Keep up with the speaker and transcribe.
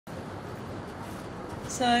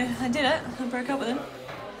So I did it. I broke up with him.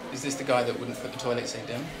 Is this the guy that wouldn't put the toilet seat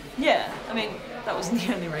down? Yeah, I mean, that wasn't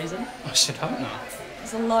the only reason. I should hope not.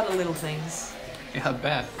 There's a lot of little things. Yeah, I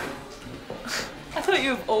bet. I thought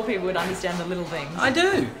you of all people would understand the little things. I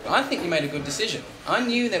do. I think you made a good decision. I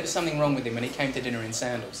knew there was something wrong with him when he came to dinner in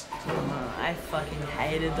sandals. Oh, I fucking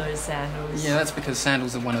hated those sandals. Yeah, that's because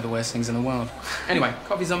sandals are one of the worst things in the world. Anyway,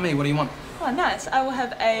 coffee's on me. What do you want? Oh, nice. I will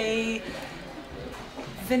have a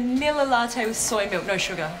vanilla latte with soy milk, no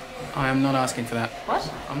sugar. I am not asking for that.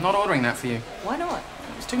 What? I'm not ordering that for you. Why not?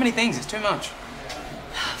 It's too many things. It's too much.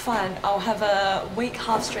 Fine. I'll have a weak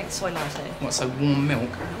half-strength soy latte. What, so warm milk?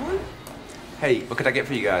 No. Hey, what could I get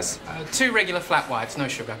for you guys? 2 regular flat whites, no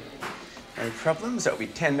sugar. No problems. That'll be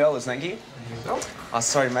 $10, thank you. Oh,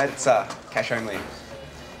 sorry, mate. It's cash only.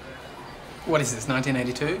 What is this,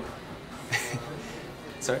 1982?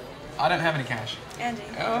 Sorry? I don't have any cash. Andy.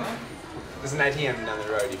 Oh. There's an ATM down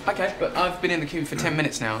the road. Okay, but I've been in the queue for 10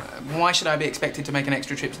 minutes now. Why should I be expected to make an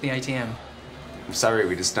extra trip to the ATM? I'm sorry,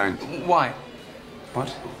 we just don't. Why? What?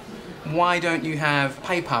 Why don't you have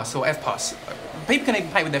PayPass or Eftpos? People can even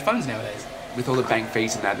pay with their phones nowadays. With all the bank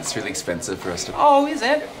fees and that, it's really expensive for us to... Oh, is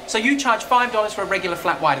it? So you charge $5 for a regular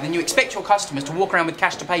flat white and then you expect your customers to walk around with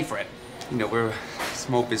cash to pay for it? You know, we're a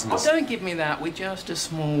small business. Oh, don't give me that. We're just a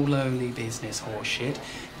small, lowly business horse shit.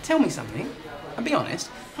 Tell me something, and be honest,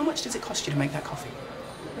 how much does it cost you to make that coffee?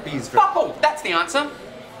 Fuck all! That's the answer!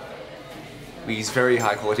 We use very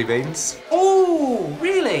high quality beans. Oh,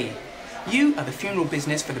 really? You are the funeral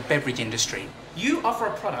business for the beverage industry. You offer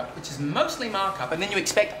a product which is mostly markup and then you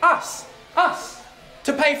expect us,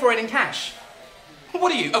 to pay for it in cash.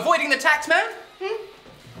 What are you, avoiding the tax man?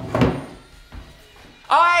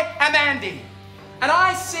 I am Andy, and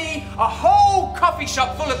I see a whole coffee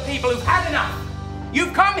shop full of people who've had enough.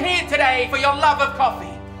 You've come here today for your love of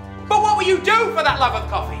coffee. But what will you do for that love of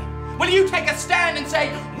coffee? Will you take a stand and say,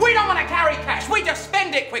 we don't want to carry cash, we just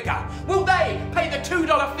spend it quicker? Will they pay the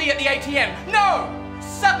 $2 fee at the ATM? No!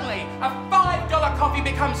 Suddenly, a $5 coffee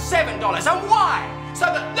becomes $7. And why? So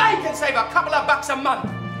that they can save a couple of bucks a month.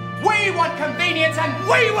 We want convenience and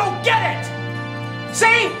we will get it!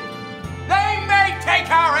 See? They may take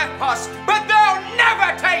our Eftpos, but they'll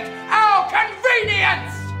never take our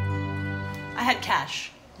convenience! I had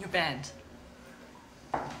cash. You're banned.